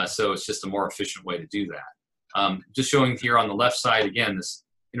 So it's just a more efficient way to do that. Just showing here on the left side, again, this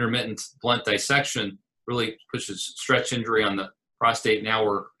intermittent blunt dissection really pushes stretch injury on the prostate. Now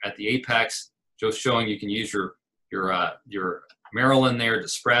we're at the apex, just showing you can use your Maryland there to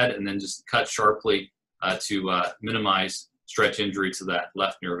spread and then just cut sharply to minimize stretch injury to that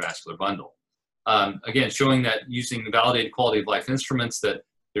left neurovascular bundle. Again, showing that using validated quality of life instruments that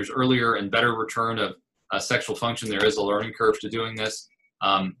there's earlier and better return of sexual function. There is a learning curve to doing this,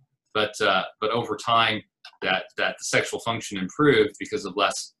 but over time that the sexual function improved because of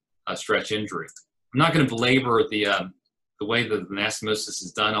less stretch injury. I'm not going to belabor the way that the anastomosis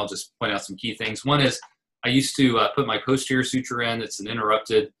is done. I'll just point out some key things. One is I used to put my posterior suture in. It's an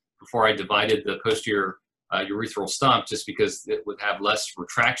interrupted before I divided the posterior urethral stump just because it would have less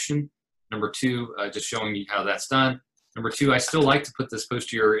retraction. Number two, just showing you how that's done. Number two, I still like to put this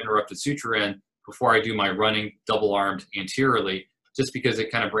posterior interrupted suture in before I do my running double-armed anteriorly, just because it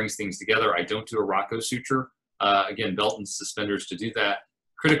kind of brings things together. I don't do a Rocco suture. Again, belt and suspenders to do that.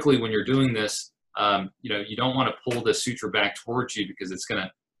 Critically, when you're doing this, you don't want to pull the suture back towards you because it's going to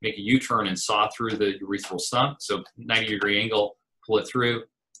make a U-turn and saw through the urethral stump. So 90-degree angle, pull it through.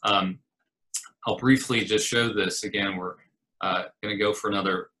 I'll briefly just show this. Again, we're going to go for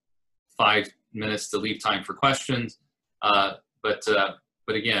another 5 minutes to leave time for questions. But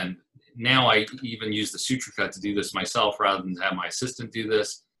again, now I even use the suture cut to do this myself rather than have my assistant do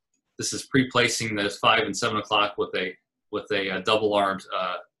this. This is pre-placing the 5 and 7 o'clock with a double-armed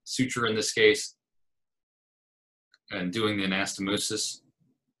suture in this case, and doing the anastomosis.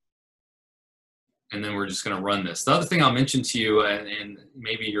 And then we're just going to run this. The other thing I'll mention to you, and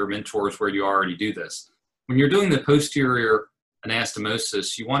maybe your mentors where you already do this, when you're doing the posterior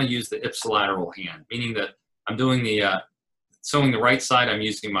anastomosis, you want to use the ipsilateral hand, meaning that I'm doing the sewing the right side. I'm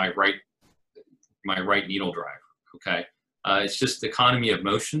using my right needle driver. Okay, it's just economy of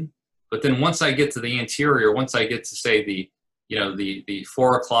motion. But then once I get to the anterior, once I get to say the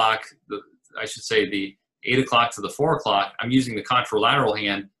 4 o'clock, I should say the 8 o'clock to the 4 o'clock, I'm using the contralateral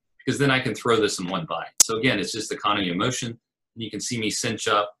hand because then I can throw this in one bite. So again, it's just economy of motion. And you can see me cinch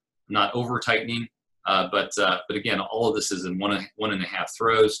up, not over tightening, but again, all of this is in one and a half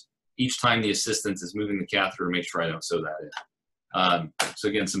throws. Each time the assistant is moving the catheter to make sure I don't sew that in. So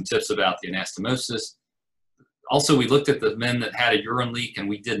again, some tips about the anastomosis. Also, we looked at the men that had a urine leak, and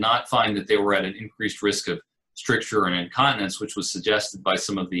we did not find that they were at an increased risk of stricture and incontinence, which was suggested by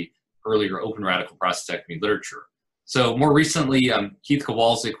some of the earlier open radical prostatectomy literature. So more recently, Keith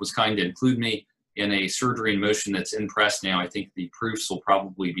Kowalczyk was kind to include me in a surgery in motion that's in press now. I think the proofs will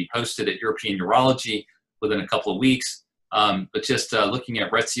probably be posted at European Urology within a couple of weeks. But just looking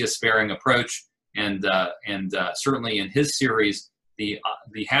at Retzia sparing approach, and certainly in his series, the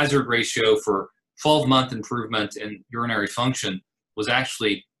hazard ratio for 12-month improvement in urinary function was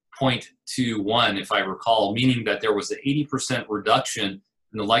actually 0.21, if I recall, meaning that there was an 80% reduction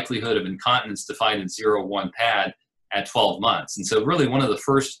in the likelihood of incontinence defined in 0-1 pad at 12 months. And so really one of the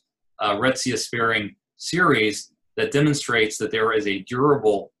first Retzia sparing series that demonstrates that there is a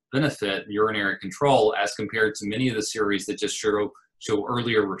durable benefit in urinary control as compared to many of the series that just show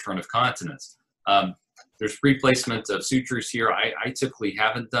earlier return of continence. There's replacement of sutures here. I typically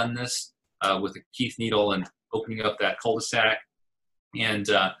haven't done this with a Keith needle and opening up that cul-de-sac. And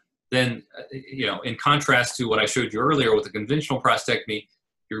then, in contrast to what I showed you earlier with the conventional prostatectomy,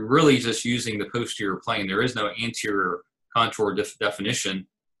 you're really just using the posterior plane. There is no anterior contour definition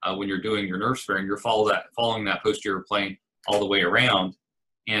when you're doing your nerve sparing. You're following that posterior plane all the way around,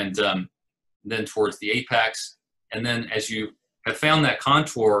 and then towards the apex. And then as you have found that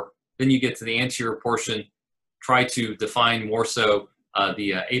contour, then you get to the anterior portion, try to define more so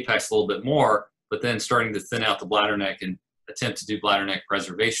the apex a little bit more, but then starting to thin out the bladder neck and attempt to do bladder neck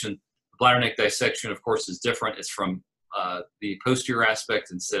preservation. The bladder neck dissection, of course, is different. It's from the posterior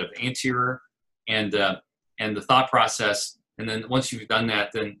aspect instead of anterior, and the thought process. And then once you've done that,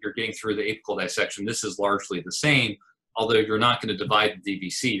 then you're getting through the apical dissection. This is largely the same, although you're not going to divide the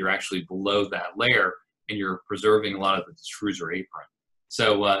DVC. You're actually below that layer, and you're preserving a lot of the destruser apron.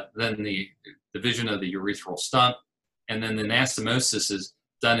 So then the division of the urethral stump, and then the anastomosis is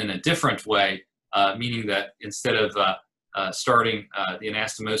done in a different way, meaning that instead of starting the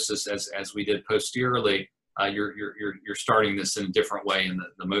anastomosis as we did posteriorly, you're starting this in a different way, and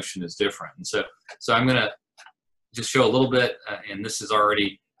the motion is different. And so I'm going to just show a little bit, and this is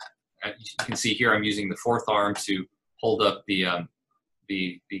already, you can see here I'm using the fourth arm to hold up the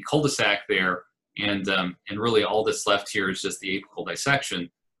cul-de-sac there, and really all that's left here is just the apical dissection.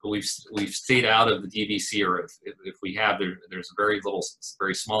 But we've stayed out of the DVC, or if we have, there's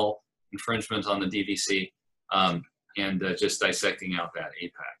very small infringement on the DVC, and just dissecting out that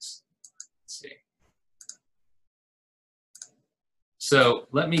apex. Let's see. So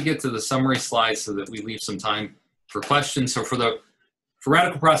let me get to the summary slide so that we leave some time for questions. So for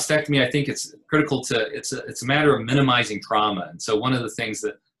radical prostatectomy, I think it's critical it's a matter of minimizing trauma. And so one of the things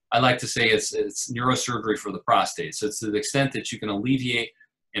that I like to say is it's neurosurgery for the prostate. So it's to the extent that you can alleviate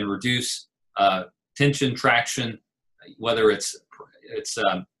and reduce tension, traction, whether it's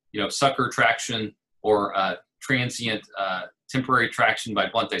sucker traction or transient temporary traction by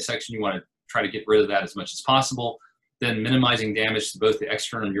blunt dissection. You want to try to get rid of that as much as possible. Then minimizing damage to both the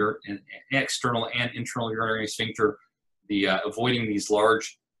external and internal urinary sphincter, avoiding these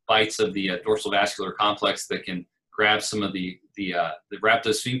large bites of the dorsal vascular complex that can grab some of the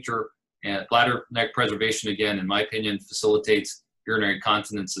rhabdosphincter. And bladder neck preservation, again, in my opinion, facilitates urinary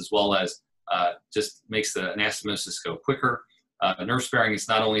continence as well as just makes the anastomosis go quicker. Nerve sparing is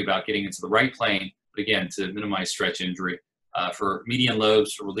not only about getting into the right plane, but again, to minimize stretch injury. For median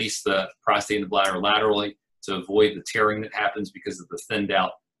lobes, to release the prostate and the bladder laterally to avoid the tearing that happens because of the thinned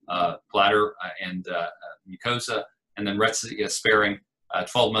out bladder and mucosa. And then Retzia sparing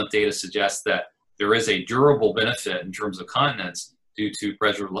 12-month data suggests that there is a durable benefit in terms of continence due to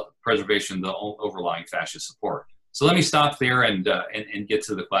preservation of the overlying fascia support. So let me stop there and get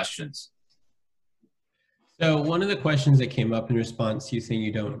to the questions. So one of the questions that came up in response to you saying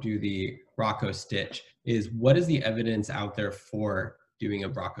you don't do the Bracco stitch is, what is the evidence out there for doing a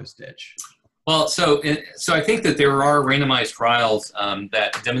Bracco stitch? Well, so I think that there are randomized trials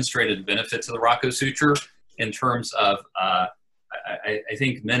that demonstrated benefits of the Bracco suture in terms of, I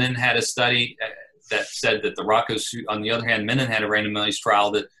think Menon had a study that said that the Bracco suture, on the other hand, Menon had a randomized trial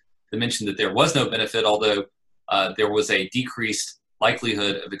that mentioned that there was no benefit, although there was a decreased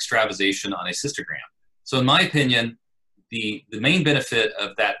likelihood of extravasation on a cystogram. So in my opinion, the main benefit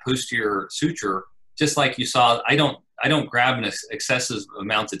of that posterior suture, just like you saw, I don't grab an excessive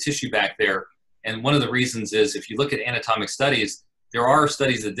amount of tissue back there. And one of the reasons is, if you look at anatomic studies, there are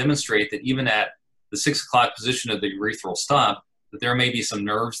studies that demonstrate that even at the 6 o'clock position of the urethral stump, that there may be some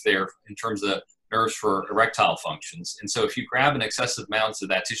nerves there in terms of nerves for erectile functions. And so if you grab an excessive amount of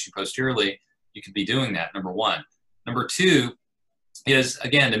that tissue posteriorly, you could be doing that, number one. Number two is,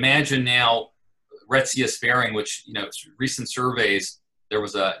 again, imagine now Retzia sparing, which, recent surveys, there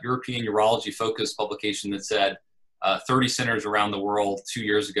was a European Urology Focus publication that said 30 centers around the world 2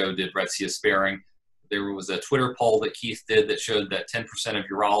 years ago did Retzia sparing. There was a Twitter poll that Keith did that showed that 10% of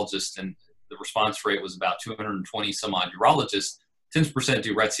urologists, and the response rate was about 220 some odd urologists, 10%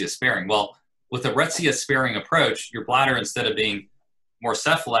 do Retzia sparing. Well, with a Retsia sparing approach, your bladder, instead of being more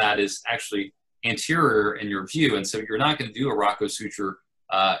cephalad, is actually anterior in your view. And so you're not going to do a Rocco suture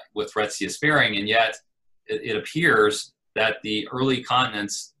with Retsia sparing. And yet it appears that the early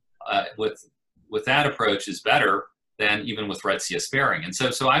continence with that approach is better than even with Retsia sparing. And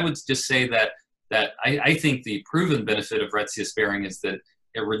so I would just say that I think the proven benefit of Retsia sparing is that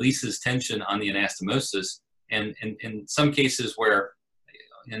it releases tension on the anastomosis. And in some cases where,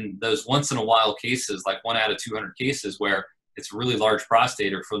 in those once in a while cases, like 1 out of 200 cases where it's a really large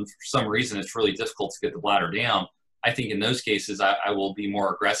prostate, or for some reason it's really difficult to get the bladder down, I think in those cases I will be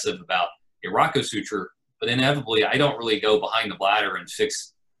more aggressive about a Rocco suture. But inevitably, I don't really go behind the bladder and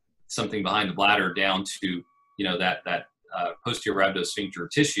fix something behind the bladder down to, that posterior rhabdosphincter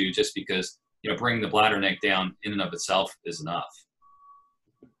tissue, just because, bringing the bladder neck down in and of itself is enough.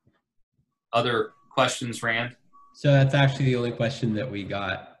 Other questions, Rand? So that's actually the only question that we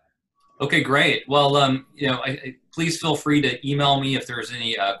got. Okay, great. Well, please feel free to email me if there's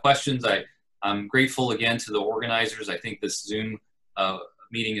any questions. I'm grateful again to the organizers. I think this Zoom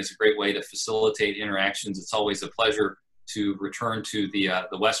meeting is a great way to facilitate interactions. It's always a pleasure to return to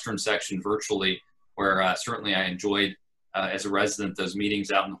the Western section virtually, where certainly I enjoyed as a resident those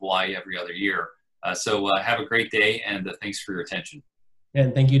meetings out in Hawaii every other year. So have a great day, and thanks for your attention.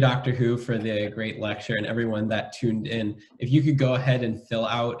 And thank you, Dr. Hu, for the great lecture, and everyone that tuned in. If you could go ahead and fill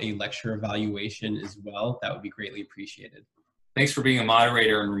out a lecture evaluation as well, that would be greatly appreciated. Thanks for being a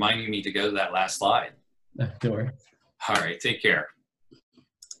moderator and reminding me to go to that last slide. No worries. All right, take care.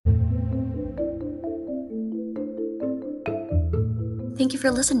 Thank you for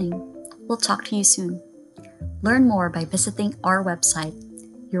listening. We'll talk to you soon. Learn more by visiting our website,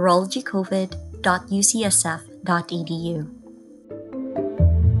 urologycovid.ucsf.edu.